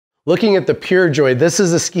Looking at the PureJoy, this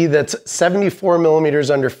is a ski that's 74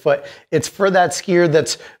 millimeters underfoot. It's for that skier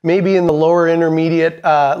that's maybe in the lower intermediate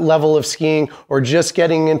level of skiing or just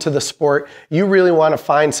getting into the sport. You really want to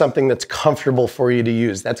find something that's comfortable for you to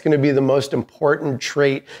use. That's going to be the most important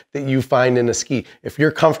trait that you find in a ski. If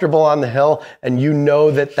you're comfortable on the hill and you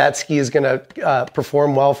know that that ski is going to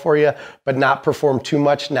perform well for you, but not perform too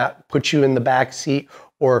much, not put you in the back seat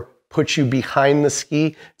or put you behind the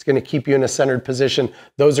ski, it's going to keep you in a centered position.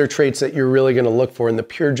 Those are traits that you're really going to look for, and the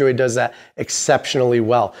PureJoy does that exceptionally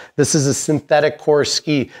well. This is a synthetic core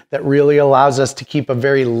ski that really allows us to keep a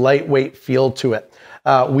very lightweight feel to it.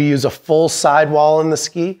 We use a full sidewall in the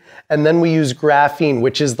ski, and then we use graphene,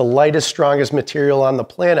 which is the lightest, strongest material on the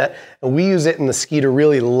planet, and we use it in the ski to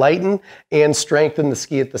really lighten and strengthen the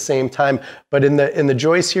ski at the same time. But in the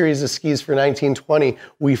Joy series of skis for 1920,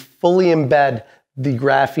 we fully embed the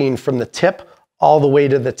graphene from the tip all the way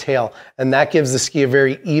to the tail. And that gives the ski a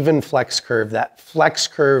very even flex curve. That flex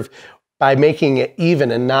curve, by making it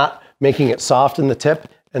even and not making it soft in the tip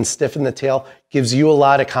and stiff in the tail, gives you a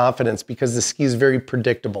lot of confidence because the ski is very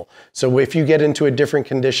predictable. So if you get into a different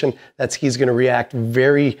condition, that ski is going to react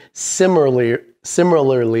very similarly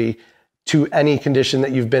to any condition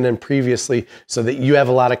that you've been in previously, so that you have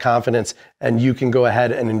a lot of confidence and you can go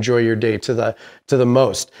ahead and enjoy your day to the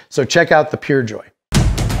most. So check out the PureJoy.